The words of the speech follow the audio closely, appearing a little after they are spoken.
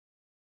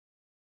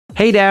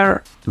Hey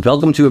there,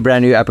 welcome to a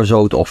brand new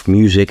episode of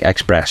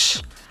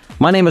Muzikxpress.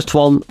 My name is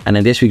Twan, and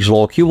in this week's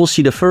vlog you will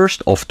see the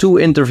first of two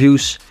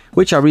interviews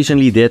which I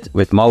recently did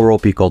with Mauro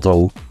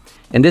Picotto.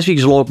 In this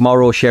week's vlog,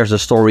 Mauro shares the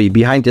story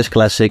behind this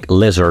classic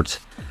Lizard.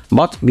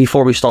 But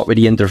before we start with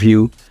the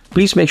interview,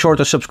 please make sure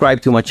to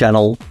subscribe to my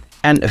channel,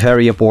 and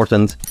very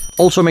important,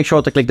 also make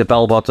sure to click the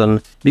bell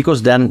button,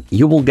 because then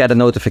you will get a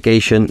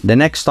notification the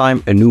next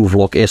time a new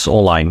vlog is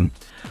online.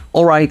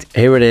 Alright,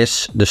 here it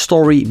is, the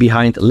story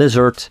behind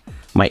Lizard,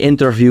 my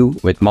interview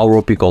with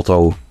Mauro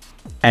Picotto.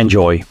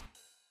 Enjoy!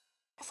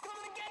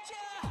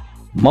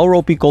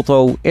 Mauro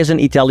Picotto is an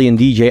Italian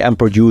DJ and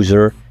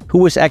producer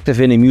who is active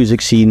in the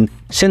music scene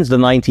since the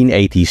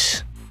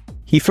 1980s.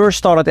 He first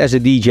started as a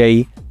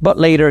DJ, but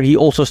later he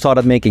also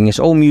started making his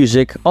own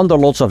music under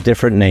lots of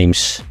different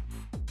names.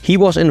 He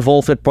was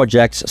involved with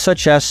projects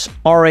such as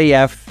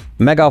R.A.F,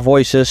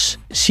 Megavoices,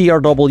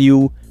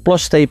 C.R.W,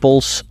 Plus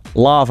Staples,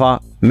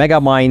 Lava,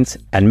 Megamind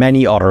and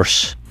many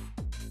others.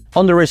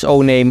 Under his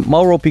own name,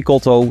 Mauro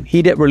Picotto,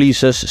 he did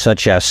releases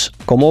such as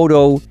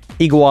Komodo,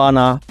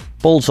 Iguana,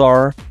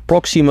 Pulsar,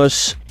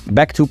 Proximus,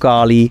 To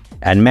Cali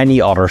and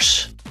many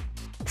others.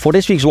 For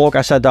this week's vlog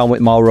I sat down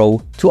with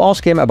Mauro to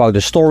ask him about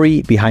the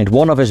story behind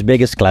one of his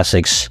biggest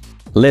classics,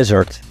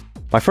 Lizard.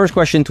 My first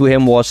question to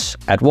him was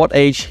at what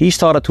age he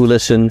started to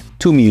listen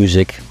to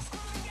music.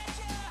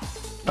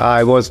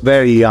 I was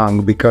very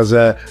young because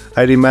I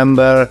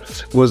remember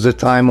was the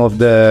time of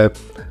the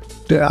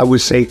I would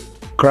say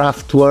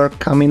Kraftwerk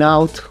coming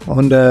out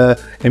on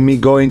and me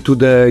going to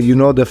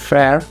the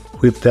fair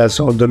with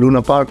all the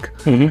Luna Park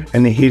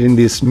and hearing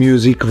this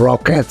music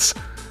rockets,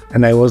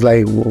 and I was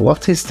like,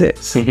 what is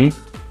this?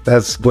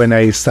 That's when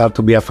I start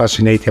to be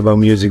fascinated about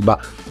music.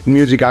 But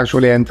music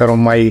actually entered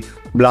on my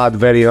blood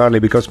very early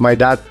because my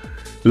dad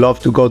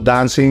loved to go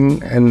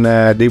dancing, and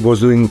they was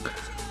doing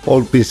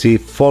all PC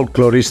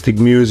folkloristic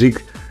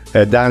music,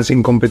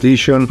 dancing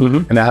competition,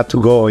 and I had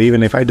to go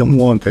even if I don't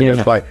want it.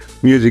 That's why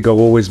music have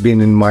always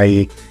been in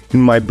my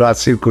blood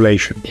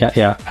circulation.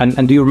 Yeah.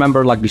 And do you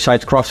remember, like,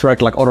 besides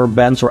Kraftwerk, like other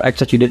bands or acts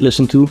that you did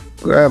listen to?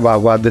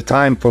 Well, at the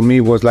time for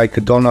me was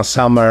like Donna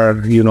Summer,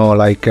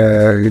 like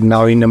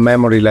now in the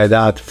memory like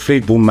that,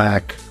 Fleetwood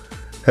Mac,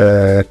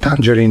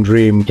 Tangerine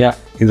Dream,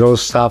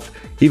 those stuff.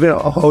 Even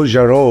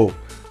Ojaro,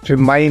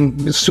 my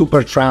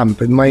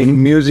Supertramp, and my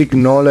music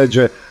knowledge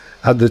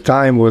at the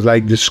time was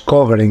like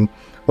discovering.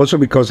 Also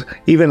because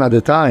even at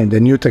the time, the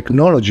new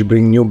technology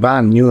bring new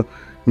band,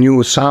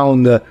 new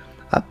sound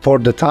for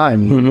the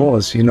time. It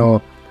was,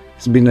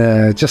 it's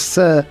been just,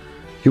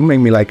 you make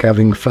me like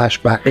having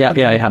flashback.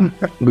 Yeah.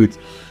 Good.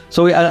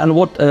 So, and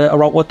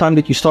around what time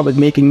did you start with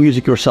making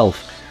music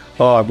yourself?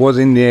 Oh, it was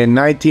in the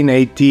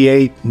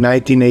 1988,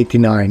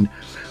 1989.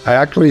 I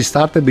actually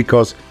started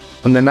because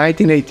on the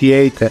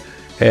 1988,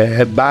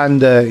 a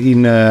band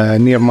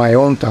near my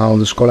own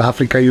town, it's called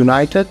Africa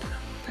United.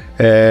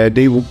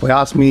 They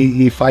asked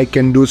me if I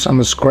can do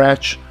some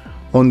scratch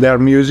on their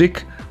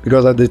music,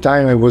 because at the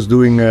time I was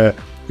doing, the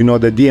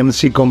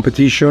DMC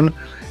competition,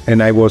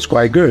 and I was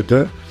quite good.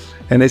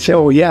 And they said,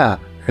 oh yeah,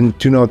 and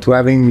to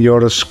having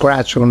your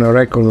scratch on a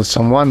record of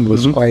someone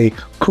was quite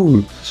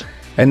cool.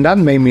 And that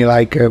made me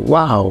like,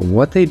 wow,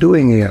 what they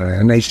doing here?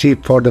 And I see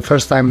it for the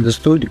first time in the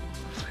studio.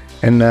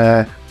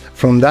 And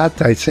from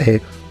that I say,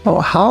 oh,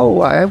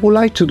 how I would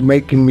like to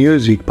make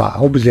music, but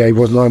obviously I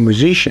was not a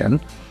musician.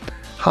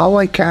 How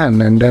I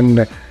can? And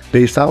then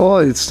they said, oh,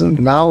 it's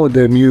now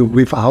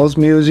with house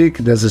music,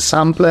 there's a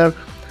sampler.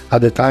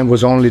 At the time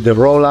was only the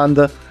Roland.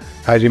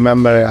 I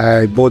remember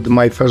I bought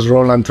my first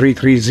Roland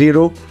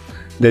 330,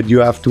 that you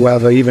have to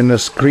have even a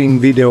screen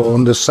video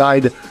on the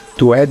side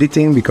to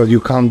editing, because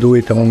you can't do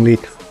it only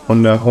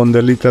on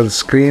the little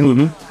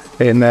screen.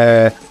 And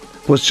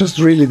was just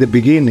really the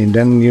beginning.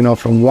 Then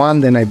from one,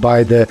 then I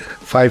buy the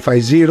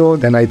 550,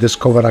 then I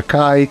discover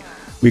Akai,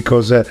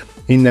 because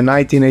in the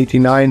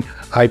 1989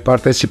 I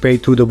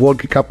participate to the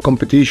World Cup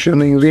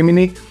competition in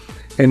Rimini,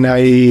 and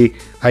I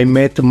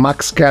met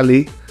Max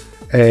Kelly,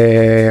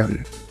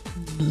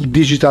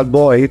 Digital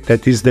Boy,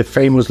 that is the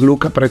famous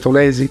Luca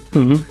Pretolesi,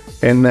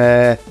 and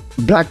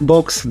Black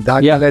Box,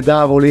 Daniele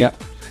Davoli,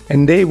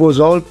 and they was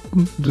all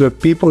the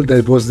people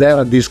that was there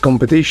at this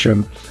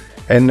competition,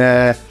 and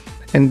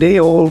they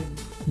all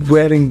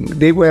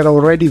they were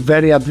already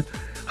very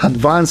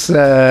advanced,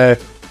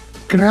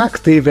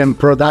 creative and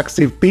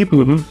productive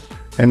people.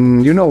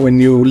 And when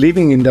you're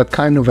living in that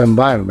kind of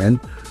environment,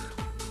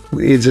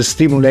 it's a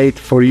stimulate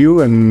for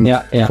you and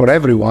for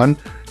everyone.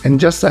 And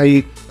just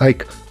I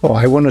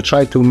want to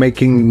try to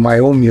making my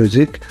own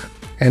music.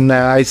 And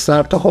I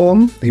start at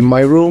home in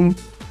my room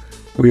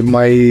with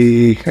my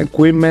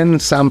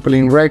equipment,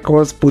 sampling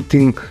records,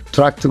 putting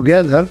track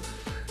together.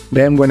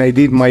 Then when I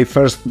did my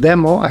first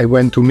demo, I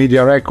went to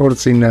Media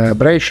Records in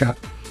Brescia.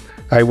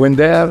 I went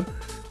there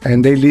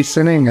and they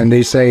listening and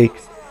they say,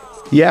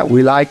 yeah,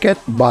 we like it,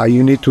 but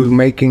you need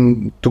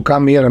to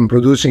come here and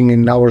producing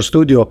in our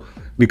studio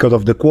because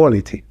of the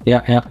quality.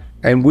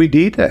 And we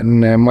did,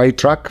 and my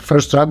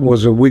first track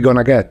was We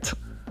Gonna Get,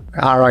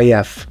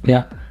 R.A.F.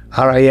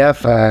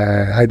 R.A.F,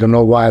 I don't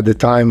know why at the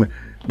time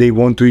they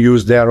want to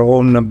use their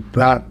own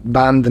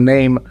band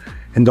name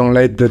and don't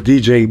let the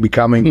DJ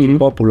becoming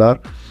popular.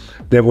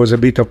 There was a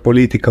bit of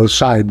political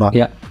side, but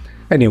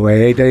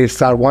anyway, they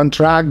start one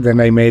track, then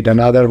I made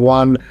another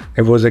one.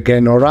 It was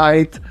again all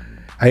right.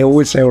 I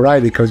always say all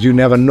right because you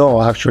never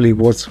know actually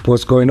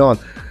what's going on.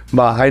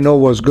 But I know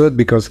it was good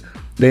because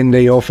then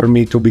they offered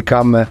me to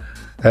become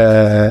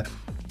a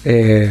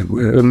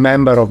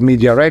member of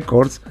Media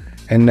Records.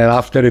 And then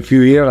after a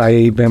few years,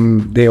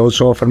 they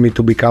also offered me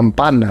to become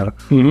partner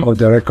of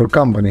the record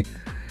company.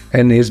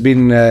 And it's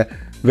been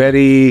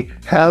very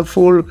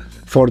helpful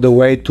for the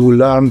way to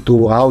learn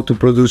how to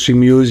produce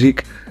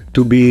music,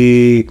 to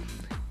be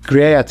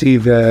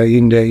creative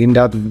in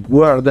that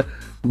world.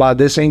 But at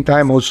the same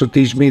time also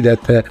teach me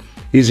that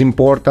it's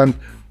important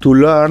to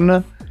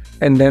learn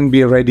and then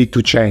be ready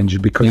to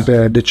change, because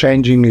the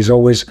changing is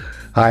always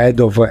ahead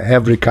of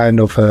every kind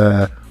of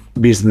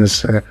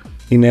business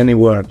in any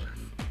world.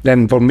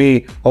 Then for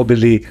me,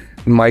 obviously,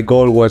 my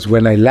goal was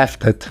when I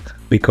left it,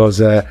 because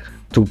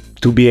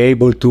to be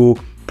able to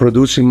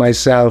producing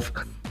myself,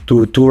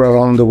 to tour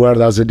around the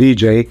world as a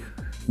DJ,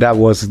 that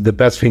was the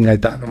best thing I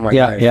done in my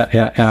life.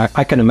 Yeah.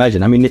 I can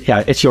imagine. I mean,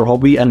 it's your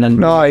hobby, and then...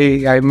 No,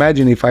 I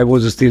imagine if I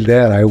was still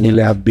there, I would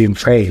have been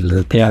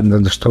failed. And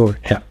the story.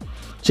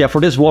 So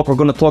for this walk, we're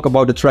going to talk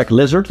about the track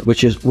Lizard,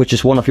 which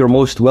is one of your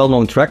most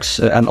well-known tracks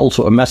and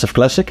also a massive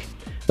classic.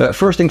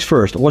 First things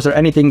first, was there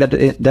anything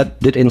that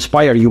did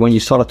inspire you when you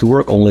started to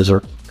work on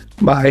Lizard?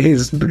 But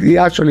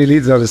actually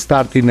Lizard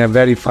started in a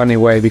very funny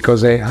way,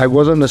 because I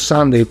was on a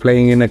Sunday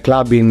playing in a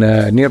club in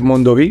near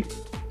Mondovì,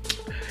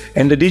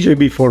 and the DJ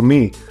before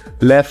me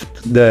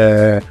left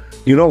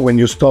when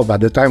you stop, at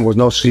the time was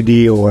no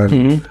CD or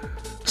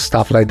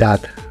stuff like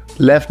that,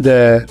 left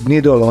the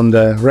needle on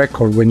the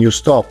record when you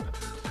stop,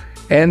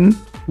 and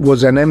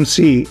was an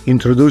MC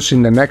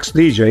introducing the next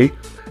DJ,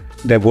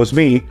 that was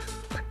me,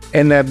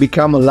 and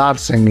become a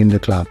Larsen in the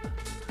club,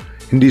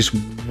 in this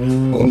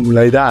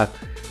like that.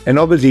 And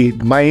obviously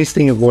my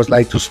instinct was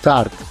like to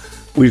start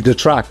with the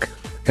track,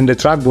 and the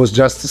track was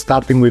just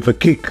starting with a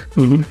kick.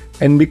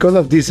 And because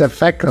of this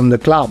effect on the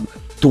club,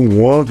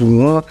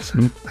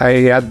 I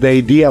had the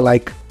idea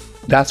like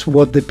that's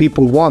what the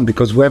people want,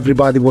 because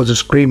everybody was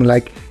screaming,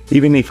 like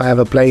even if I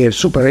have play a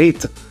super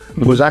hit,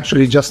 it was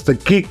actually just a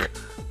kick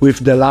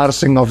with the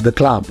Larsen of the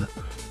club,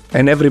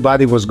 and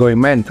everybody was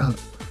going mental.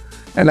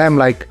 And I'm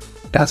like,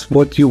 that's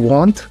what you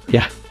want?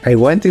 Yeah. I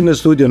went in the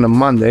studio on a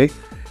Monday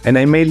and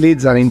I made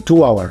Lizard in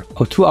 2 hours.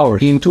 Oh, 2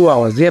 hours? In 2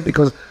 hours, yeah,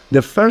 because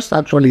the first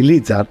actually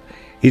Lizard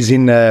is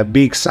in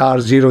Big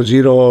SAR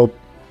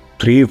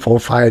 003, 4,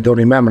 5, I don't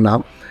remember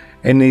now.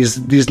 And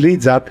this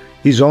Lizard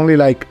is only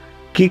like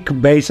kick,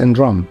 bass and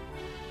drum.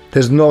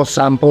 There's no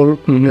sample,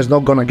 there's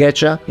no gonna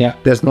getcha,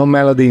 there's no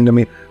melody in the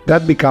middle.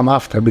 That become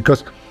after,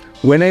 because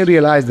when I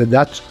realized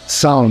that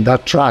sound,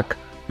 that track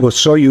was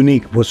so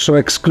unique, was so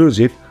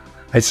exclusive,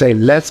 I say,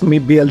 let me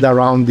build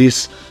around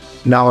this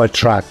now a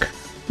track.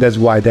 That's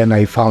why then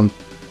I found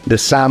the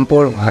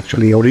sample,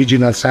 actually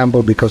original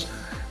sample, because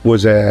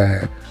was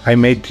I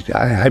made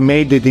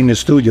it in the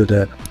studio,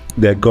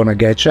 the Gonna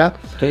Getcha.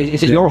 So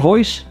is it your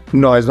voice?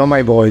 No, it's not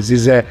my voice.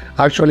 It's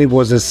actually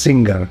was a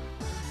singer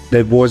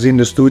that was in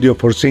the studio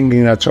for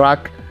singing a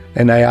track,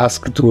 and I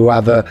asked to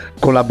have a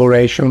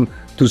collaboration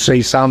to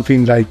say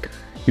something like,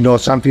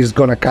 something's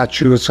gonna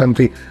catch you or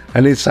something,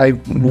 and it's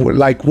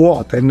like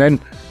what? And then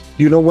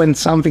when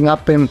something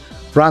happened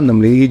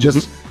randomly, you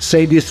just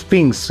say these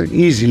things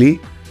easily,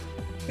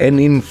 and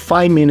in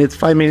 5 minutes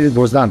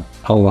was done.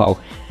 Oh wow.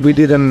 We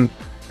didn't,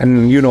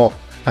 and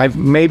I've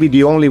maybe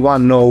the only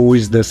one know who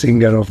is the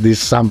singer of this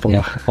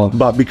sample.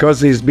 But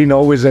because it's been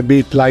always a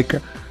bit like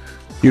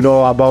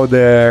about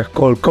the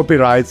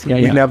copyrights,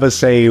 we never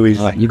say who is.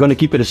 You're gonna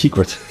keep it a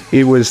secret.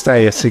 It will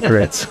stay a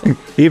secret.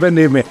 even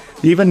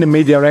the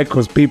Media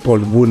Records people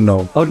wouldn't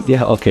know. Oh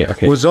yeah, okay.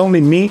 It was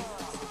only me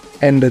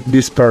and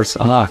this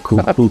person.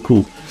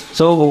 Cool.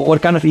 So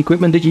what kind of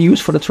equipment did you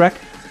use for the track?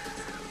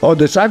 Oh,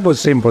 the track was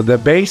simple. The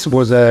bass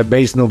was a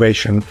bass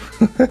novation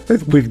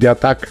with the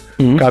attack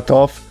cut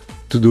off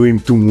to do him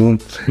to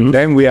move.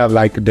 Then we have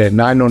like the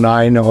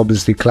 909,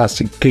 obviously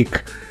classic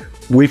kick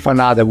with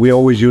another. We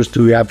always used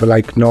to have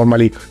like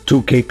normally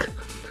 2 kick.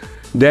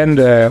 Then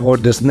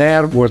the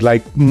snare was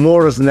like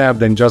more snare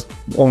than just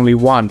only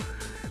 1.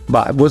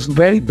 But it was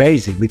very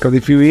basic, because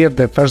if you hear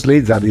the first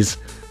Lizard is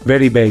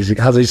very basic.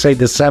 As I say,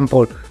 the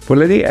sample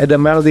and the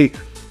melody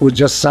was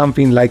just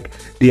something like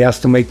they has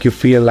to make you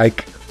feel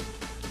like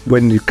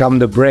when you come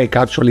the break,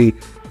 actually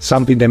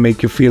something that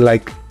make you feel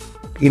like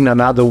in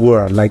another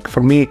world. Like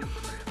for me,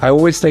 I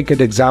always take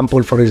an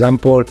example. For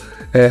example,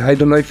 I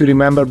don't know if you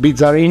remember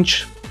Bizarre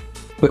Inch.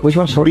 Which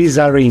one? Sorry?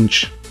 Bizarre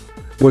Inch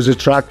was a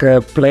track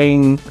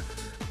playing,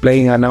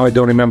 and now I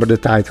don't remember the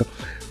title.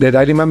 That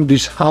I remember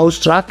this house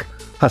track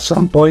at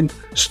some point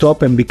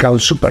stop and become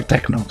super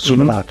techno,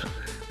 super loud.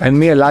 And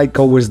me, I like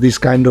always this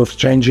kind of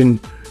changing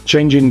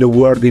the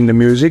word in the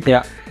music.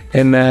 Yeah.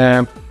 And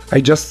I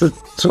just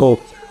so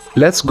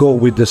let's go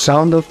with the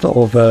sound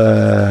of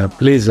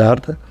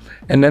Lizard,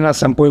 and then at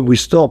some point we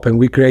stop and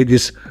we create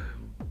this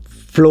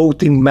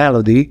floating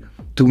melody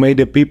to make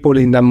the people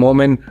in that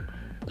moment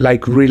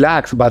like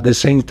relax, but at the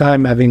same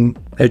time having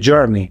a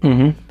journey,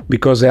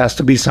 because there has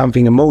to be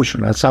something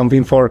emotional,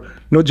 something for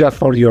not just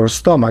for your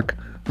stomach,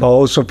 but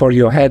also for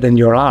your head and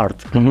your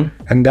heart.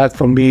 And that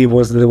for me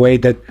was the way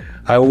that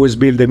I always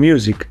build the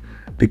music,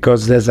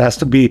 because there has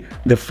to be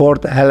the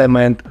fourth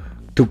element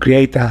to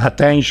create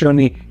attention,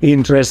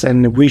 interest,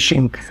 and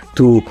wishing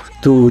to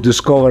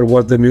discover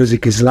what the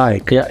music is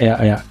like.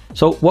 Yeah.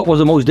 So what was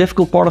the most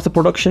difficult part of the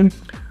production?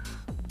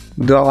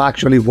 No,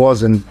 actually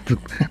wasn't,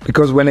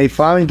 because when I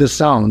found the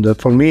sound,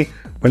 for me,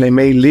 when I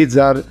made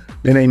Lizard,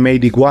 then I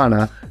made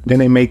Iguana,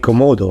 then I made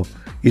Komodo.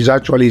 It's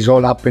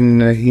all up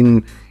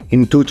in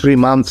 2-3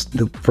 months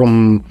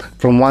from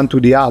one to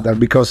the other,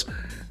 because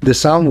the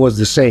sound was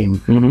the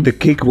same, the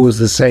kick was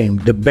the same,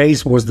 the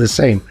bass was the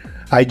same.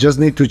 I just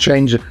need to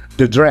change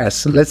the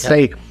dress. Let's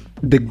say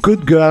the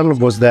good girl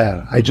was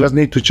there. I just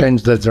need to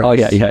change the dress. Oh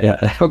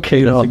yeah.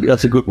 Okay,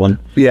 that's a good one.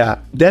 Yeah.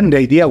 Then the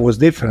idea was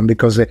different,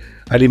 because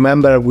I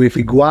remember with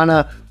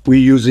Iguana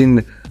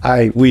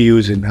I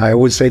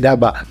would say that,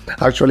 but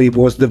actually it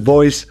was the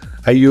voice.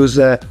 I used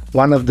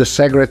one of the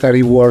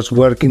secretary was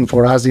working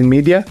for us in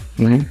media,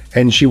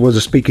 and she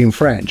was speaking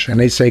French.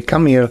 And I say,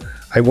 come here,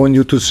 I want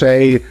you to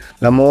say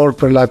l'amour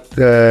pour la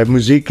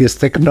musique is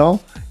techno,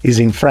 is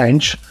in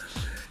French.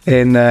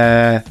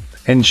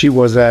 And she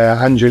was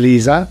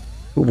Angelisa,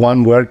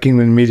 one working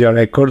in media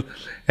record,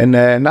 and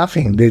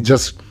nothing. They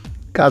just,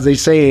 as they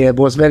say, it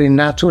was very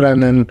natural,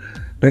 and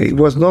it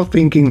was not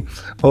thinking,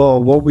 oh,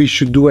 what we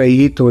should do a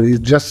hit, or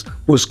it just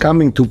was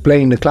coming to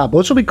play in the club.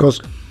 Also because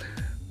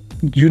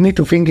you need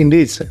to think in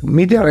this,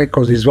 media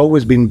records has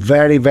always been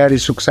very, very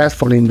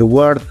successful in the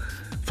world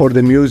for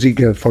the music,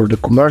 for the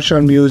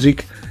commercial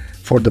music,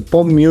 for the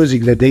pop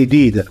music that they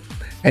did.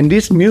 And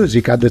this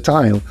music at the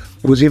time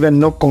was even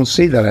not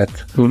considered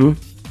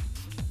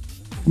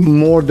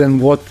more than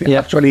what it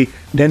actually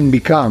then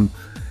become.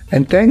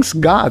 And thanks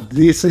God,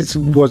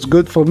 was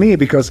good for me,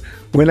 because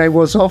when I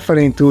was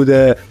offering to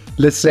the,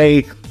 let's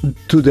say,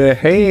 to the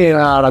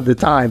A&R at the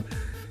time,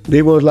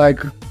 they were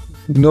like,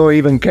 no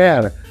even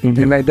care.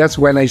 And that's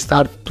when I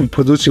started to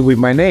produce it with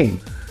my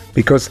name,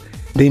 because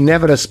they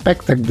never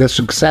expected the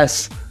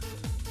success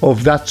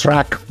of that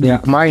track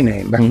with my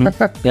name.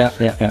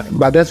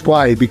 But that's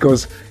why,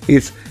 because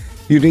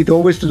you need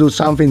always to do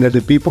something that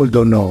the people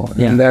don't know,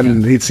 and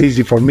then it's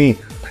easy for me.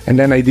 And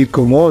then I did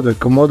Komodo.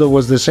 Komodo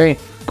was the same.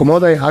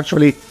 Komodo,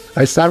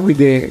 I started with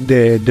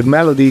the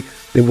melody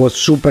that was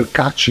super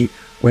catchy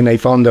when I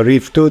found the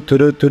riff,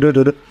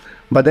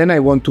 but then I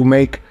want to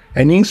make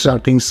an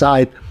insert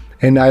inside,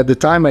 and at the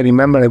time I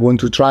remember I want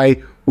to try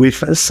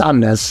with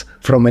Sadness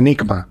from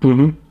Enigma.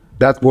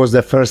 That was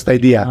the first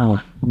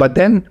idea. But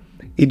then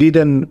it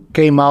didn't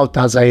came out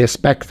as I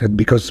expected,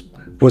 because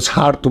it was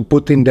hard to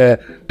put in the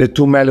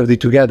two melody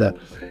together.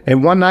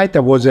 And one night I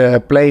was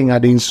playing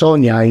at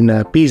Insomnia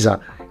in Pisa,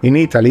 in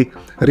Italy.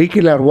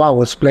 Ricky Leroy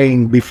was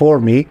playing before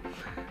me,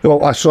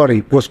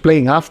 was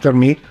playing after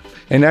me.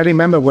 And I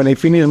remember when I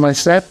finished my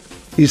set,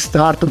 he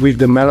started with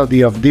the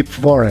melody of Deep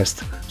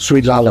Forest,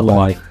 Sweet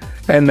Lullaby.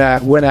 And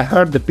when I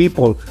heard the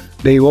people,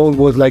 they all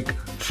was like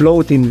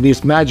floating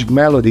this magic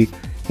melody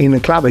in the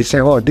club, I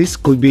said, oh, this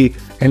could be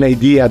an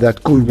idea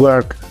that could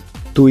work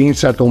to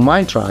insert on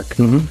my track.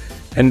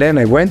 And then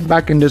I went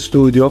back in the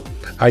studio,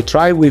 I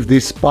tried with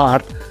this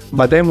part,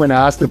 but then when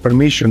I asked the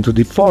permission to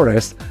Deep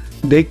Forest,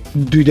 they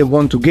didn't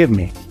want to give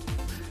me.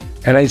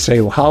 And I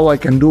say, well, how I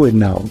can do it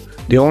now?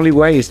 The only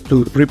way is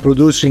to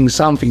reproducing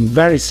something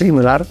very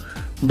similar,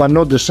 but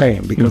not the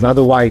same, because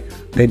otherwise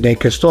they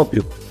can stop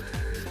you.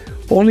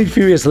 Only a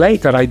few years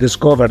later, I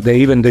discovered that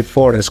even the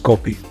Forest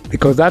copy,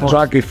 because that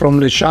track is from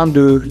Le Chant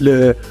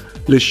de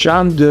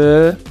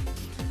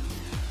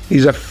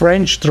is a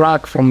French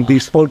track from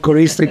this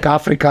folkloristic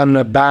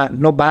African band,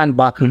 no band,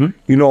 but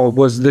it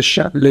was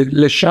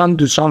Le Chant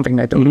de something,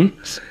 I don't know.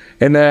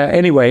 And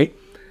anyway,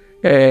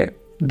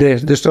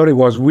 the story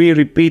was we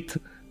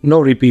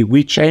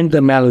change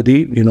the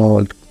melody,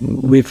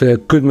 with a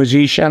good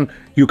musician,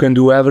 you can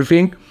do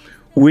everything.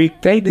 We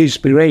take the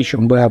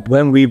inspiration, but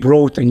when we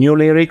wrote a new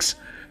lyrics,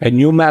 a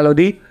new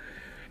melody,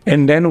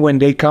 and then when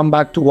they come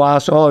back to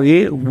us,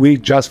 we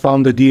just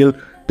found a deal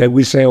that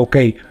we say,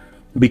 okay,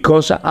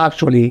 because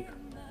actually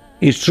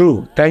it's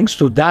true. Thanks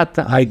to that,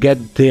 I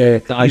get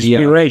the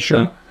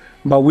inspiration,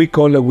 but we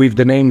call it with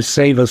the name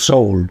Save a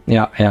Soul.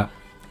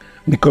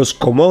 Because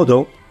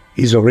Komodo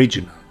is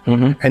original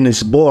and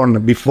it's born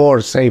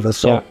before Save a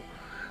Soul.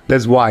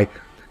 That's why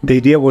the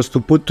idea was to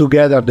put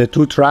together the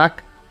two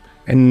tracks,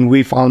 and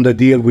we found a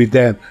deal with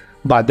them.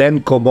 But then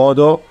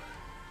Komodo,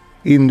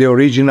 in the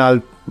original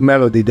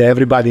melody that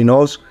everybody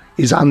knows,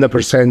 is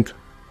 100%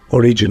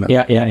 original.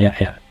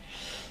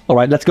 All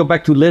right, let's go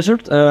back to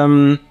Lizard.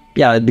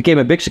 It became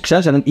a big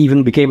success, and it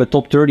even became a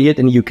top 30 hit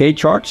in the UK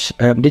charts.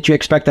 Did you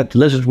expect that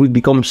Lizard would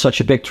become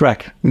such a big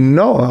track?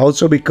 No,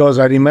 also because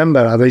I remember,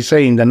 as I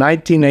say, in the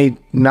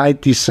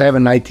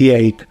 1997,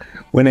 98,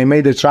 when I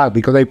made the track,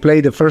 because I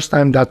played the first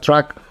time that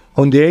track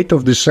on the 8th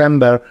of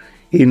December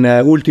in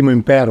Ultimo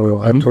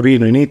Imperio at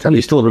Torino in Italy.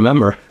 You still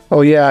remember?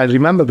 Oh yeah, I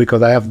remember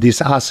because I have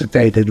this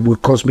acetate. It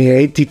would cost me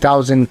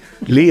 80,000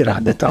 lira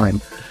at the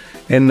time,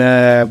 and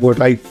was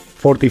like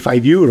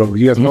 45 euro.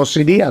 You have no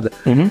CD at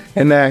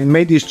and I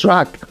made this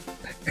track,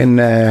 and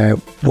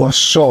was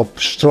so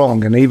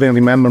strong. And I even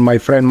remember my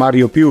friend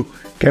Mauro Picotto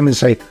came and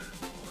say,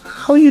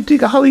 "How you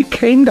think? How it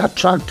came that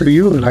track to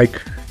you?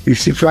 Like,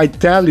 if I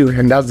tell you,"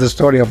 and that's the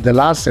story of the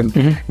last, and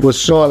it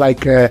was so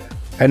like a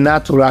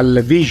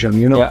natural vision,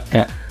 you know. Yeah,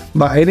 yeah.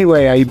 But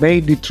anyway, I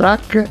made the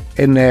track,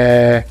 and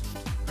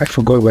I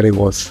forgot where it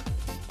was.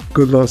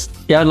 Good lost.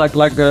 Yeah, like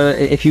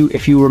if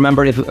you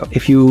remember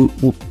if you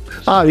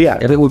yeah,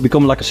 if it would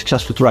become like a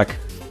successful track.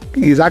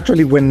 It's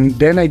actually when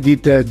then I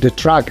did the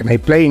track, and I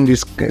played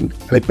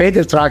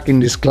the track in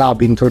this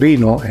club in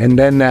Torino, and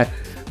then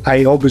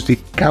I obviously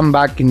come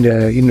back in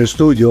the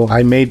studio.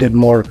 I made it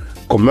more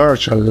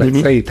commercial.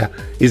 Let's say it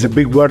is a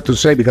big word to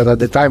say because at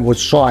the time it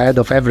was so ahead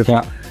of everything.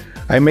 Yeah.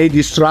 I made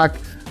this track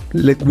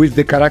with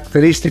the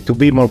characteristic to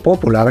be more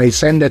popular. I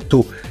sent it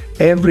to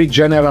every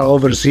general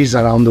overseas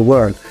around the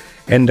world,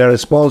 and the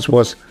response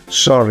was,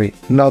 "Sorry,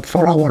 not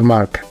for our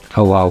market."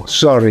 Oh wow.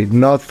 Sorry,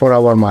 not for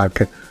our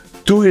market.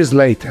 2 years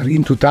later,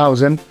 in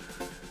 2000,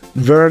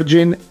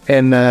 Virgin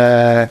and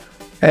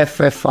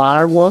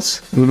FFR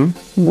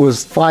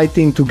was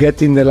fighting to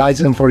get in the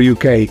license for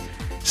UK.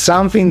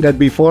 Something that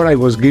before I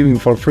was giving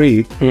for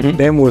free,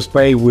 then was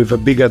paid with a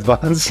big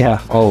advance. Yeah.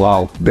 Oh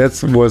wow. That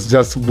was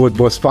just what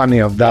was funny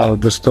of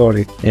the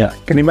story. Yeah.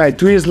 Can you imagine?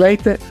 2 years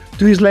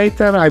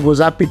later, I was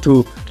happy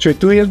to.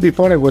 2 years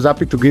before, I was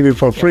happy to give it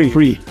for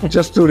free,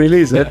 just to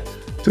release it.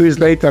 2 years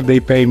later, they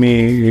pay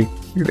me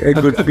a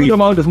good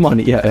amount of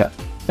money. Yeah, yeah.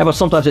 Yeah, but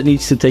sometimes it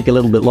needs to take a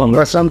little bit longer.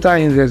 But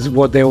sometimes it's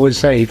what they always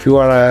say: if you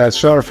are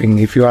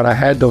surfing, if you are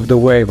ahead of the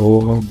wave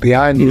or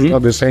behind, it's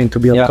not the same to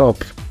be on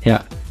top.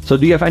 Yeah. So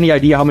do you have any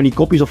idea how many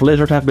copies of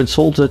Lizard have been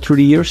sold through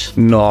the years?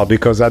 No,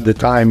 because at the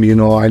time, you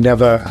know,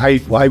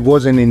 I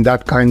wasn't in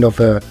that kind of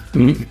a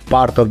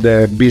part of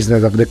the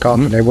business of the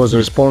company. I was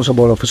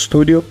responsible of a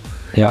studio.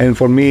 Yeah. And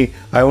for me,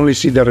 I only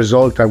see the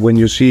result when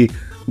you see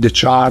the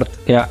chart.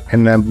 Yeah.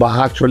 And but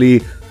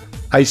actually,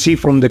 I see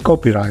from the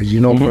copyright, you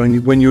know,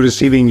 when you're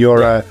receiving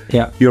your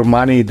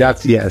money,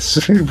 that's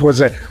yes, it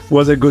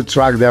was a good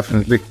track,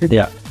 definitely.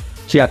 Yeah.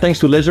 So yeah, thanks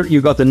to Lizard, you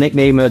got the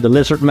nickname the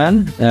Lizard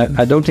Man.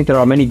 I don't think there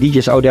are many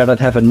DJs out there that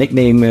have a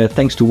nickname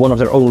thanks to one of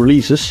their own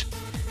releases.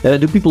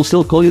 Do people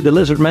still call you the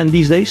Lizard Man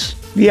these days?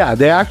 Yeah,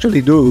 they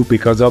actually do,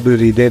 because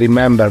obviously they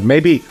remember,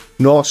 maybe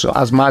not so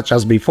as much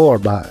as before,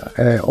 but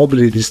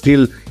obviously it's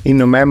still in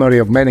the memory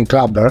of many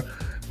clubbers.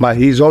 But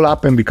it's all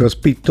happened because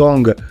Pete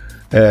Tong,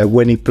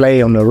 when he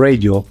play on the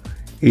radio,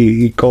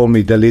 he called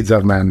me the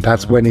Lizard Man.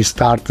 That's when he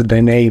started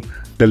the name,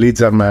 the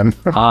Lizard Man.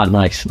 Ah,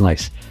 nice,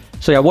 nice.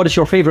 So yeah, what is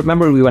your favorite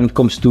memory when it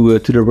comes to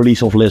the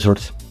release of Lizard?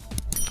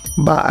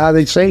 But as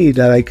I say,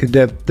 like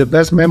the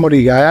best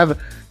memory I have,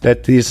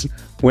 that is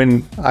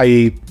when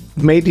I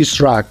made this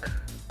track,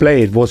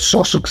 played, was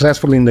so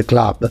successful in the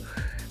club,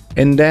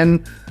 and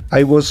then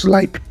I was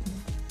like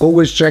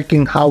always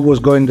checking how was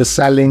going the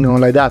selling or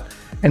like that,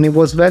 and it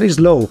was very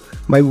slow,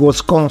 but it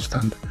was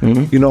constant.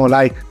 You know,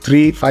 like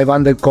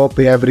 300-500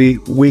 copy every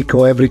week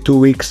or every 2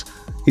 weeks.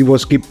 It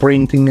was keep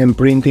printing and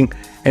printing,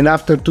 and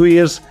after 2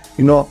 years,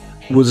 you know,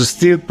 was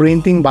still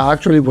printing, but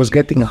actually was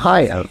getting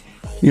higher,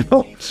 you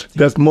know,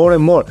 that's more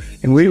and more.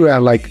 And we were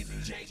like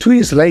 2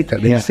 years later,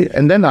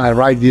 and then I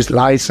write this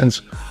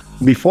license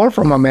before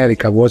from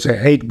America, was a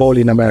 8-ball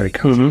in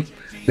America,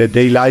 that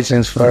they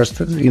licensed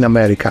first in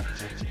America.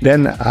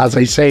 Then, as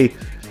I say,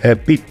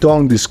 Pete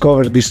Tong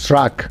discovered this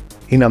track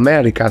in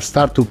America,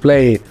 start to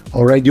play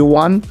on Radio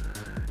 1,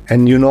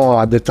 and you know,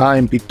 at the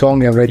time, Pete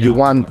Tong and Radio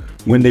 1,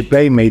 when they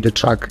play, made the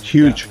track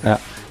huge.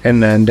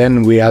 And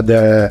then we had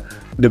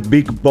the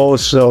big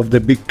boss of the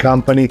big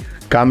company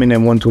coming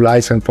and want to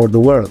license for the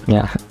world.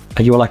 Yeah,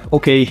 and you were like,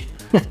 okay.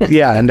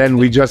 Yeah, and then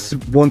we just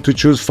want to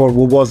choose for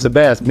who was the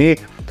best. Me,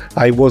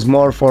 I was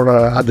more for,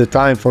 at the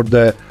time, for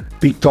the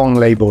Pete Tong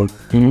label.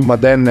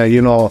 But then,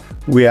 you know,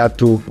 we had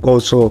to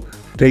also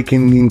take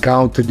in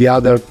account the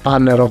other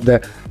partner of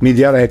the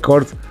Media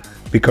Records,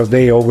 because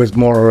they always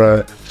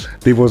more,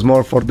 they was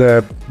more for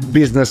the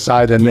business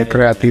side and the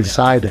creative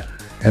side.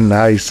 And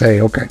I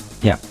say, okay.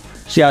 Yeah.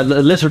 So yeah,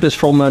 Lizard is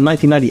from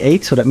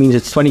 1998, so that means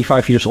it's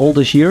 25 years old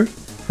this year.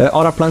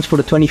 Are there plans for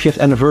the 25th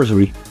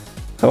anniversary?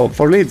 Oh,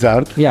 for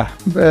Lizard? Yeah.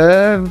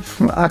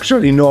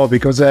 Actually, no,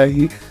 because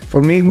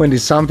for me, when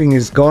something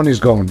is gone, it's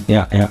gone.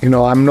 Yeah, yeah. You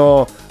know, I'm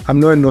not a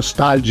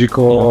nostalgic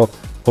or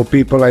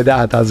people like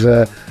that. As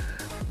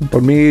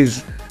for me,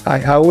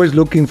 I always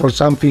looking for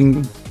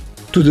something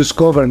to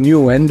discover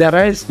new, and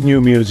there is new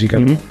music.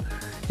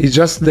 It's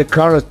just the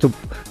courage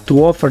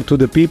to offer to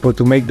the people,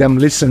 to make them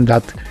listen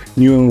that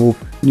new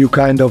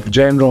kind of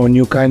genre or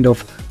new kind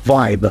of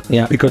vibe.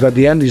 Yeah. Because at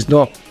the end, it's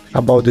not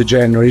about the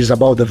genre, it's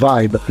about the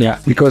vibe. Yeah.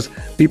 Because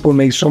people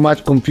make so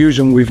much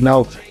confusion with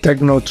now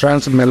techno,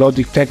 trance,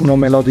 melodic, techno,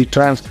 melodic,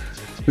 trance,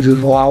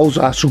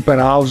 house, super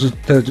house,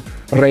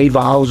 rave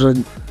house.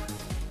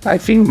 I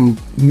think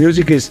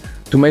music is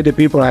to make the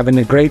people having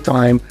a great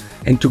time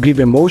and to give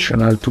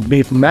emotional, to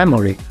give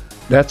memory.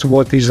 That's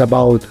what is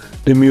about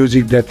the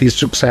music that is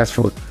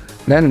successful.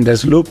 Then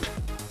there's loop,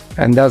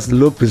 and that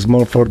loop is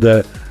more for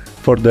the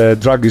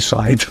druggy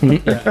side.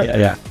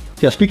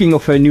 Yeah, speaking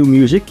of new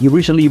music, you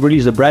recently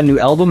released a brand new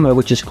album,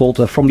 which is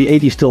called From the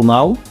 80s Till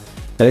Now.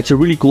 It's a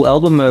really cool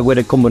album with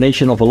a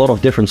combination of a lot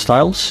of different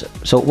styles.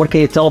 So what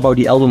can you tell about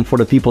the album for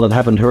the people that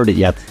haven't heard it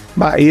yet?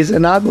 But it's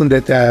an album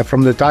that,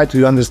 from the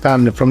title, you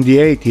understand, from the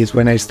 80s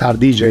when I start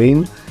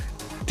DJing,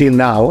 till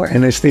now,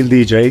 and I still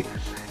DJ.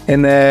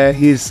 And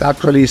he's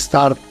actually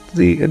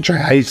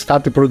I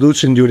started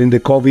producing during the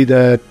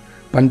COVID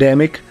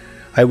pandemic.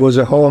 I was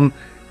at home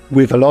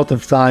with a lot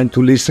of time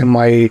to listen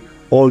my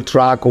old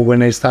track, or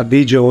when I start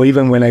DJ, or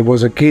even when I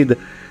was a kid.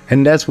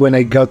 And that's when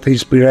I got the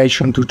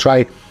inspiration to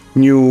try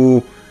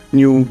new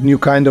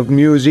kind of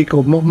music,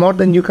 or more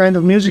than new kind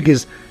of music,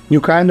 is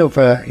new kind of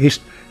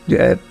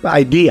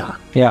idea.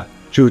 Yeah.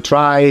 To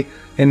try,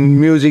 and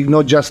music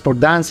not just for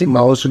dancing,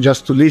 but also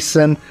just to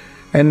listen.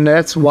 And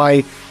that's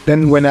why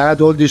then when I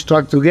had all this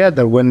track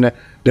together, when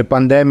the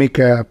pandemic,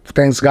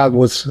 thanks God,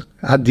 was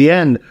at the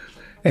end,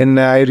 and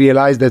I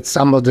realized that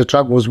some of the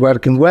track was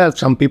working well,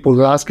 some people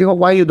were asking, oh,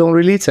 why you don't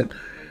release it?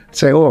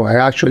 Say, oh, I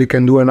actually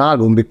can do an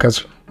album, because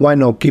why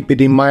not keep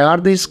it in my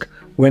hard disk?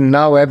 When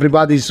now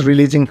everybody's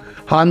releasing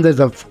hundreds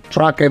of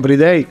tracks every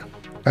day,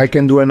 I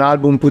can do an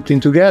album putting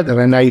together.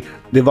 And I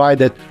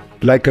divided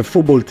like a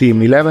football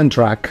team, 11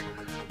 track,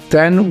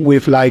 10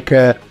 with like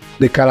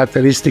the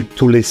characteristic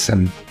to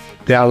listen.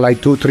 They are like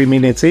 2-3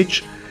 minutes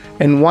each,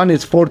 and one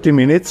is 40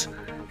 minutes.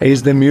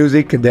 Is the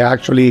music that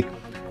actually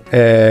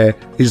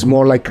is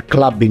more like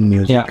clubbing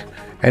music. Yeah.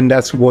 And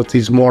that's what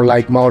is more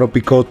like Mauro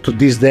Picotto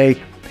this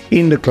day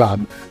in the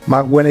club.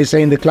 But when I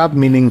say in the club,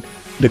 meaning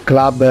the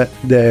club,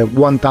 the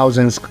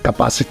 1,000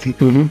 capacity,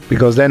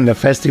 because then the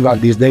festival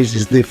these days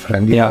is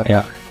different.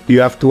 You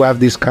have to have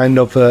this kind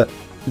of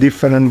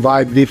different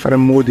vibe, different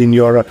mood in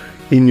your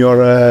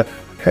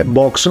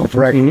box of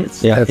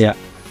records.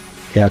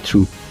 Yeah,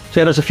 true.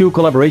 So there's a few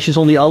collaborations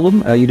on the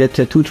album. You did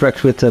 2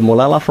 tracks with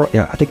Molella.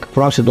 I think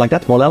pronounce it like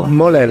that, Molella.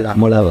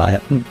 Molella.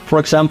 Yeah. For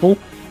example.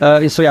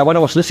 When I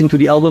was listening to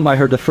the album, I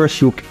heard the first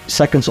few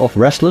seconds of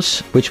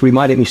Restless, which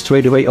reminded me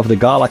straight away of the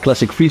Gala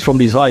classic Freed from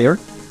Desire,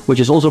 which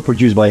is also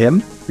produced by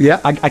him. Yeah.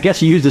 I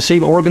guess you use the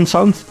same organ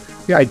sound?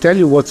 Yeah, I tell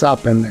you what's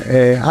happened.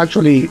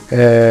 Actually,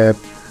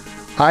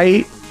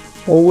 I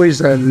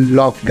always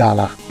loved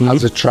Gala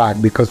as a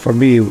track, because for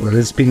me,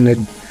 it's been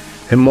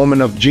a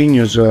moment of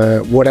genius.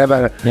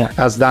 Whatever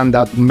has done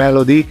that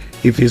melody,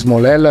 if it's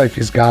Molella, if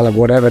it's Gala,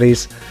 whatever it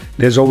is,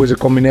 there's always a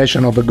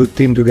combination of a good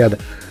team together.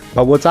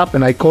 But what's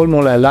happened, I call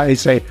Molella, I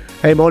say,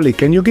 hey Molly,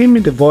 can you give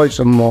me the voice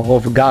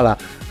of Gala?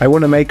 I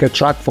want to make a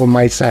track for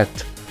my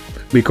set,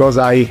 because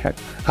I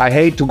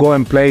hate to go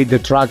and play the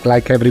track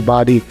like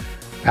everybody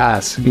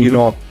has, you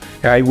know.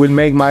 I will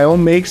make my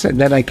own mix, and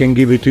then I can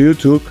give it to you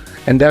too,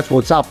 and that's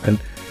what's happened.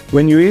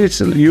 When you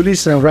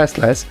listen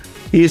Restless,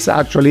 is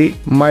actually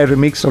my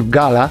remix of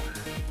Gala.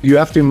 You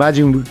have to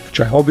imagine,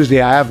 which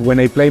obviously I have when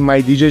I play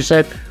my DJ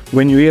set,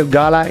 when you hear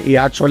Gala, he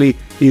actually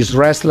is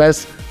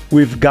Restless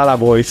with Gala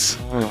voice.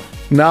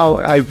 Now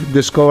I've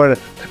discovered,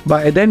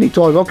 but then he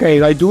told,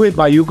 okay, I do it,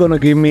 but you're gonna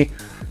give me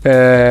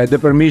the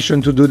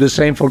permission to do the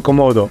same for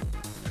Komodo.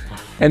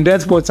 And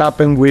that's what's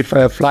happened with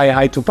Fly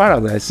High to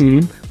Paradise.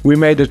 We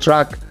made a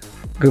track,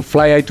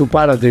 Fly High to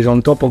Paradise,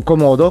 on top of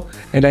Komodo,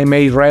 and I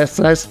made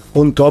Restless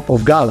on top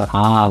of Gala.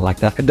 Like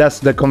that. And that's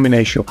the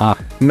combination.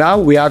 Now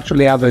we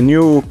actually have a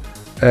new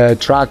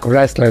track,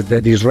 Restless,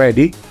 that is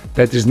ready.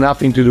 That is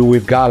nothing to do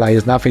with Gala,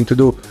 it's nothing to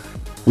do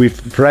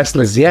with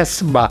Restless,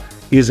 yes, but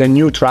is a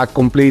new track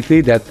completely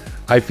that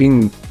I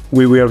think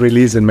we will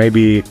release it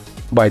maybe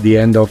by the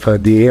end of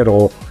the year,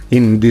 or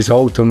in this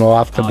autumn, or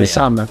after the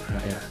summer.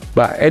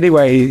 But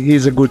anyway,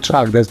 it's a good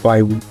track. That's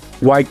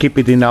why keep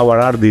it in our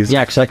hard disk?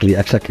 Yeah,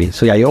 exactly.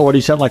 So you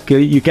already said like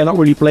you cannot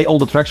really play all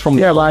the tracks from.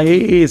 Yeah, but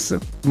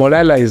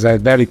Molella is a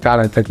very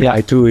talented guy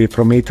too,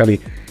 from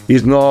Italy.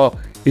 It's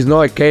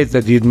not a case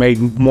that he'd made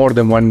more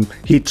than one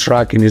hit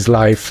track in his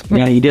life.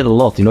 Yeah, he did a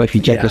lot. You know, if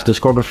you check his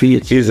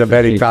discography, he's a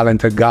very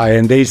talented guy,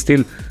 and they're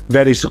still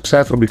very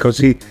successful, because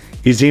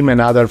he's him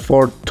and other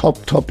 4 top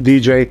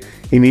DJ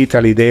in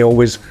Italy. They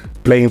always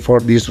playing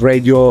for this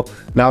radio.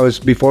 Now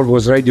before it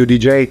was Radio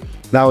DJ.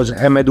 Now it's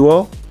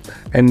M2O,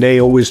 and they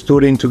always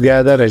touring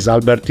together as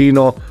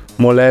Albertino,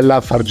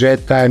 Molella,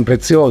 Fargetta, and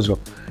Prezioso.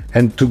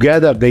 And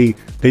together they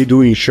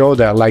doing show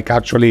there, like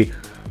actually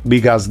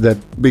the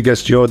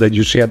biggest show that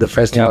you see at the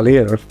festival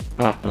here.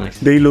 Nice.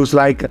 They look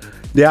like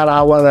they are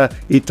our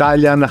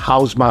Italian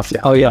house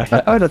mafia. Oh yeah,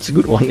 that's a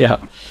good one. Yeah.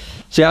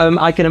 So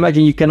I can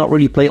imagine you cannot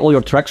really play all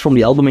your tracks from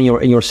the album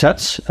in your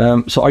sets.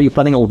 So are you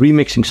planning on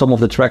remixing some of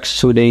the tracks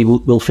so they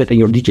will fit in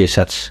your DJ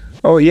sets?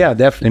 Oh yeah,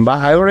 definitely. But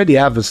I already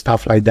have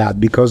stuff like that,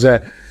 because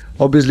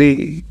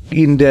obviously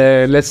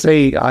let's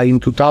say in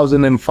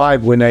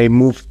 2005, when I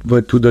moved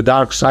to the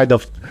dark side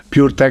of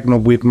pure techno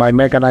with my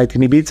Mega Night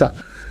in Ibiza,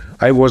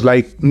 I was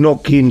like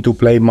not keen to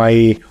play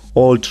my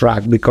old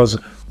track, because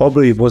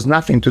obviously it was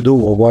nothing to do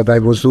with what I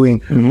was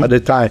doing at the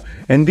time.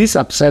 And this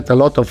upset a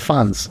lot of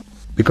fans.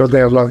 because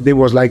they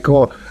was like,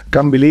 oh,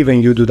 can't believe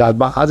in you do that.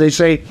 But as I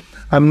say,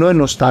 I'm not a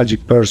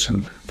nostalgic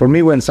person. For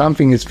me, when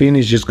something is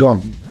finished, it's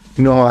gone.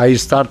 You know, I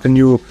start a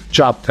new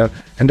chapter,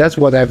 and that's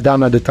what I've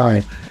done at the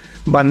time.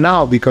 But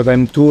now, because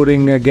I'm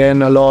touring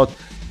again a lot,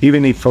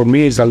 even if for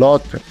me it's a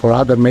lot, for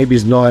others maybe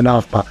it's not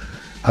enough, but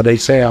as I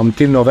say,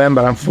 until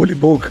November I'm fully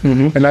booked,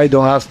 and I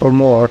don't ask for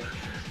more.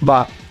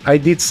 But I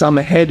did some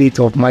edit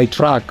of my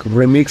track,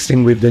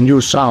 remixing with the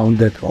new sound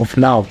that of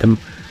now,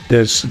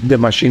 the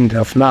machine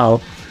of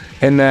now,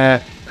 and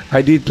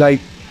I did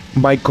like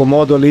my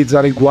Komodo leads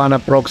are Iguana,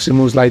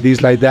 Proximus, like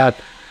this, like that,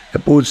 a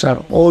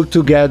Pulsar, all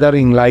together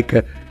in like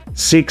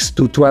 6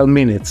 to 12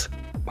 minutes.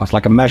 It's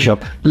like a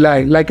mashup,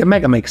 like a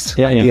Megamix.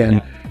 Yeah.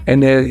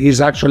 And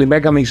it's actually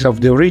Megamix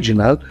of the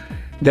original.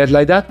 That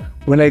like that,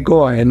 when I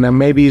go and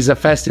maybe it's a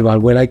festival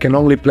where I can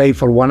only play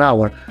for 1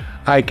 hour,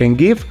 I can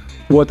give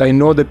what I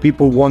know the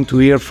people want to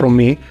hear from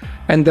me,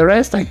 and the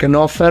rest I can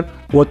offer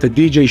what the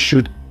DJ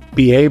should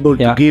be able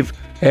to give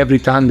every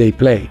time they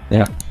play.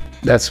 Yeah.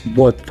 That's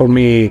what for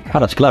me. Oh,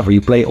 that's clever.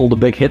 You play all the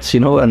big hits, you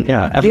know, and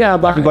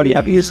but everybody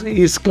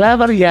is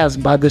clever, yes,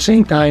 but at the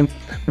same time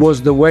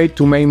was the way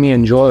to make me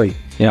enjoy.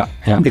 Yeah.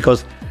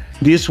 Because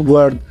this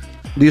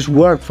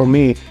work for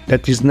me,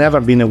 that has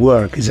never been a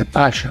work, is a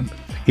passion.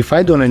 If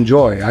I don't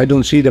enjoy, I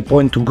don't see the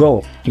point to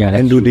go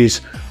and do this.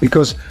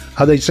 Because,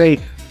 as I say,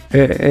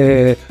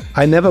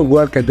 I never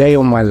work a day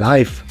of my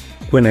life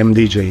when I'm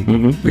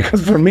DJing.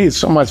 Because for me, it's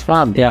so much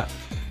fun. Yeah.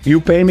 You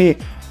pay me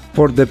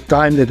for the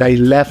time that I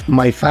left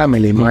my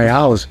family, my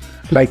house,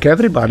 like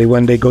everybody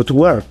when they go to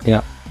work.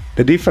 Yeah.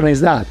 The difference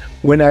is that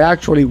when I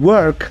actually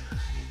work,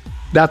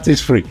 that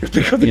is free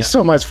because it's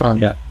so much fun.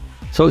 Yeah.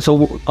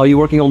 So are you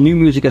working on new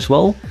music as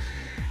well?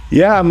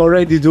 Yeah, I'm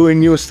already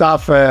doing new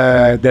stuff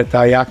that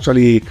I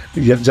actually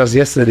just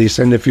yesterday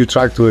sent a few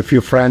tracks to a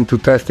few friends to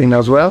testing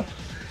as well,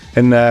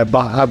 and but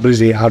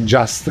obviously are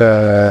just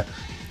how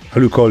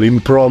do you call it,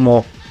 in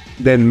promo.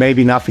 Then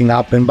maybe nothing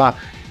happened, but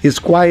it's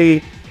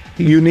quite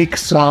unique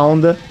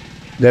sound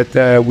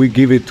that we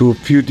give it to a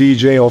few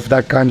DJ of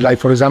that kind. Like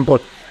for example,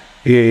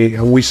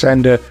 we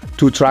send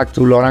 2 tracks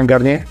to Laurent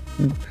Garnier,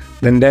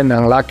 and then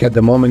unlucky at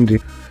the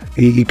moment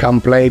he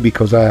can't play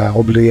because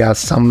obviously he has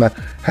some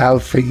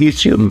health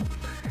issue.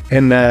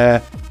 And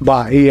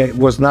but it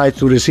was nice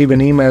to receive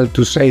an email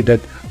to say that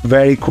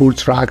very cool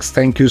tracks,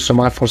 thank you so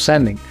much for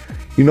sending.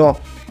 You know,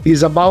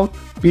 it's about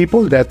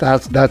people that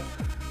has that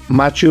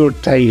mature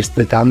taste,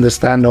 that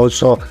understand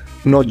also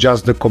not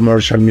just the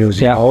commercial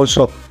music,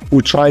 also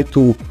who try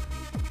to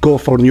go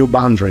for new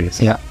boundaries.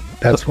 Yeah,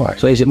 that's why.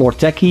 So is it more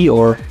techy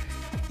or?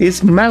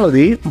 It's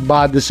melody,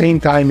 but at the same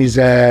time is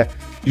a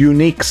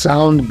unique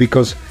sound,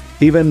 because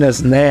even a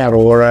snare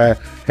or a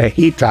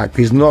hit-act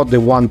is not the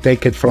one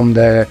taken from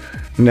the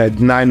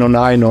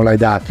 909 or like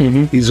that.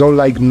 It's all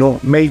like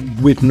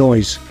made with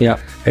noise. Yeah.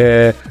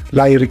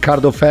 Like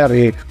Riccardo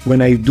Ferri,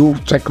 when I do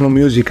techno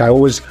music, I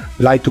always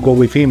like to go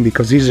with him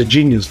because he's a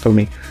genius for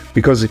me.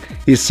 Because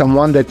he's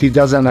someone that he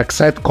doesn't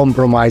accept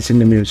compromise in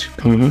the music.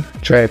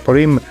 Cioè, for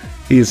him,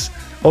 is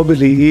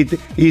obviously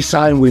he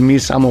signed with me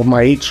some of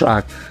my hit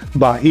track,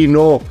 but he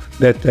know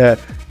that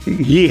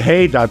he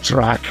hate that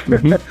track.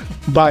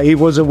 But it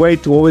was a way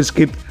to always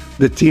keep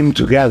the team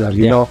together,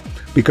 you know,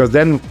 because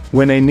then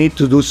when I need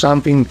to do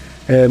something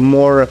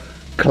more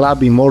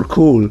clubby, more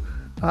cool,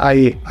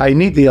 I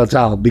need the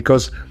help,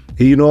 because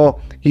you know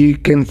he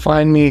can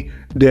find me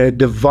the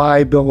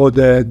vibe or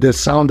the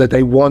sound that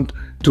I want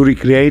to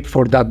recreate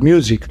for that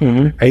music.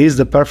 He's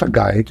the perfect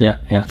guy,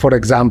 for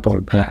example.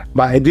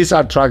 But these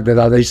are tracks that,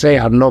 as I say,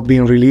 are not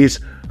being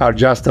released, are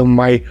just on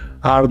my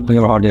hard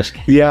disk.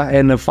 Yeah,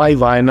 and 5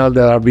 vinyl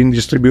that are being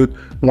distributed,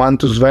 1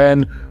 to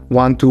Sven,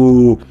 1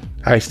 to,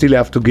 I still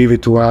have to give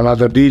it to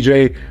another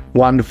DJ,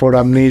 1 for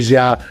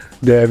Amnesia,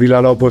 the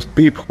Villalobos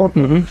people.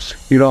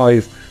 You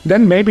know,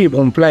 then maybe it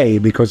won't play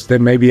because they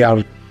maybe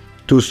are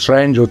too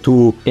strange or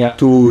too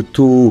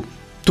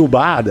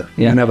bad.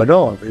 You never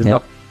know.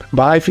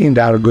 But I think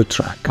they are a good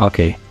track.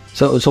 Okay.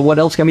 So what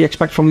else can we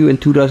expect from you in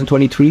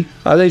 2023?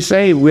 As I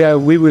say,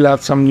 we will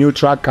have some new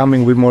track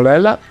coming with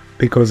Molella,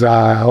 because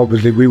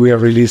obviously we will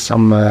release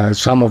some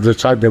of the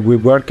track that we're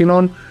working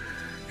on.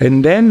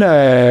 And then,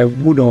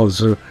 who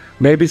knows,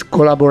 maybe it's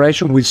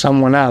collaboration with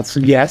someone else,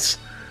 yes.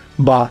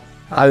 But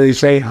as I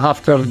say,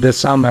 after the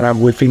summer,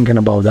 we're thinking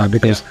about that,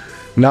 because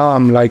now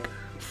I'm like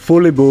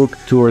fully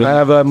booked. Touring. I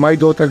have my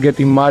daughter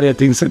getting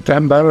married in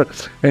September,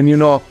 and you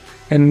know,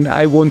 and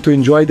I want to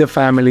enjoy the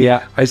family.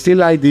 I still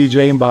like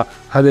DJing, but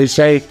as I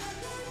say,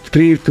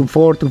 3 to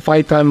 4 to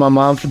 5 times a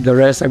month. The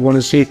rest I want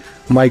to see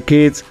my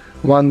kids.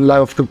 One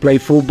loves to play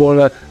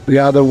football, the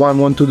other one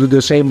want to do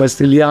the same, but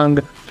still young.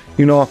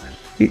 You know,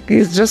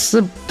 it's just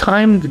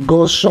time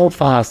goes so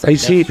fast. I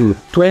see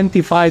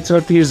 25,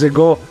 30 years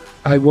ago,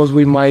 I was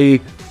with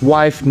my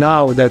wife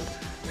now that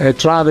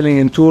traveling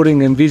and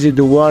touring and visit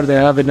the world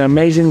and have an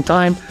amazing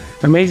time,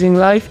 amazing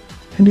life,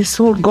 and it's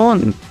all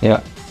gone.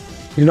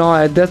 You know,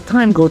 at that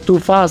time go too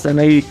fast, and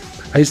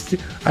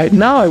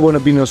now I want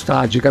to be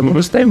nostalgic. I want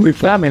to stay with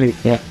family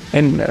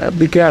and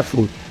be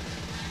careful.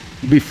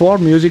 Before,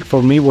 music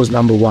for me was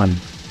number 1.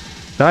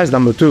 Now it's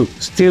number 2.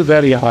 Still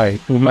very high.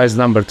 But it's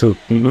number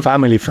 2.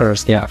 Family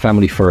first. Yeah,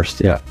 family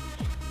first, yeah.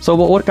 So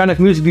what kind of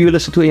music do you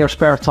listen to in your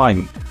spare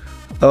time?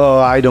 Oh,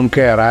 I don't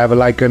care. I have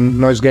like a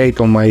noise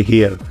gate on my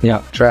ear.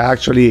 Yeah. So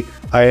actually,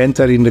 I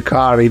enter in the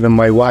car, even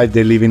my wife,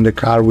 they live in the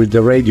car with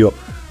the radio.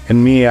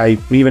 And me, I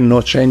even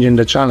not changing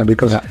the channel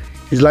because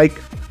it's like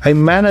I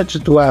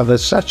managed to have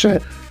such a...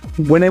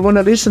 When I want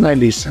to listen, I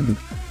listen.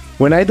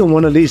 When I don't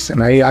want to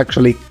listen, I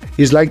actually...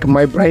 It's like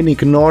my brain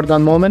ignored that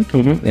moment.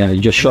 Yeah,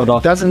 you just shut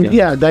off. Doesn't...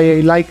 Yeah,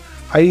 they like...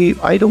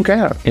 I don't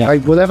care. Yeah.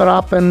 Like whatever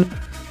happened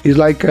is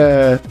like...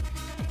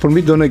 for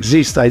me, don't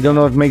exist. I don't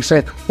know if it makes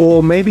sense.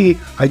 Or maybe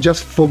I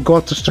just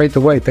forgot straight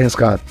away, thanks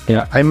God.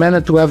 Yeah. I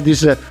managed to have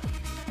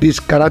this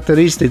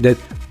characteristic that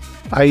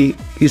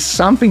is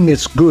something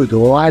that's good,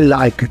 or I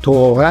like it,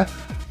 or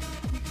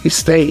it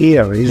stay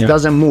here, it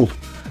doesn't move.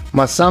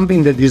 But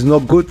something that is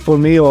not good for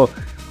me, or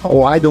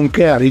I don't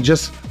care, it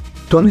just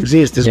don't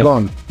exist, it's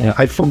gone. Yeah.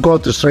 I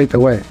forgot straight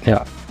away.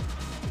 Yeah.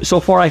 So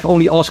far, I've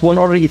only asked one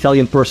other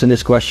Italian person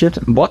this question,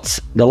 but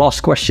the last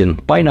question,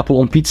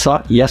 pineapple on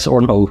pizza, yes or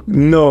no?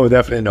 No,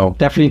 definitely no.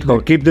 Definitely no.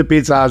 Keep the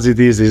pizza as it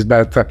is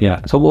better. Yeah.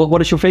 So what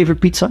is your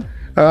favorite pizza?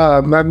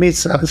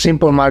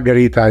 Simple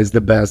margarita is the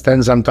best,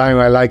 and sometimes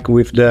I like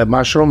with the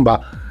mushroom,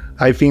 but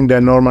I think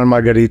the normal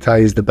margarita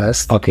is the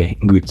best. Okay,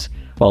 good.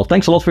 Well,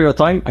 thanks a lot for your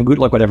time, and good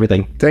luck with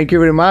everything. Thank you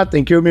very much.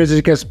 Thank you,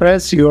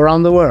 Muzikxpress. See you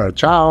around the world.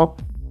 Ciao.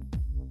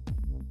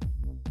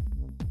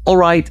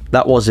 Alright,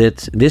 that was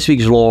it. This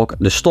week's vlog,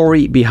 the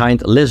story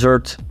behind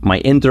Lizard, my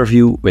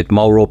interview with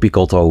Mauro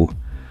Picotto.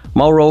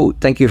 Mauro,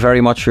 thank you very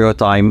much for your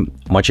time.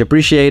 Much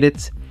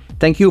appreciated.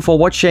 Thank you for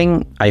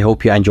watching. I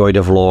hope you enjoyed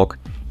the vlog.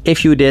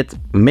 If you did,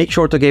 make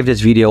sure to give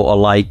this video a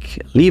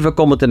like, leave a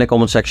comment in the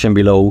comment section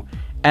below,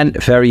 and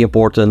very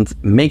important,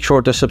 make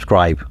sure to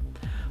subscribe.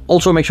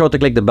 Also make sure to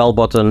click the bell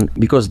button,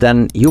 because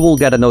then you will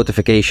get a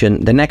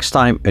notification the next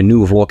time a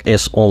new vlog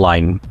is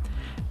online.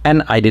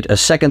 And I did a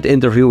second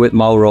interview with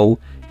Mauro.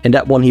 In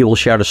that one he will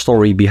share the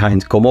story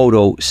behind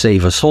Komodo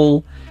Save a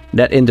Soul.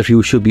 That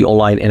interview should be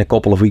online in a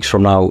couple of weeks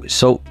from now,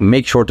 so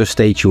make sure to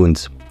stay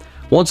tuned.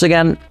 Once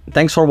again,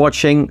 thanks for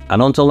watching,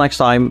 and until next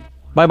time,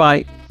 bye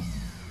bye.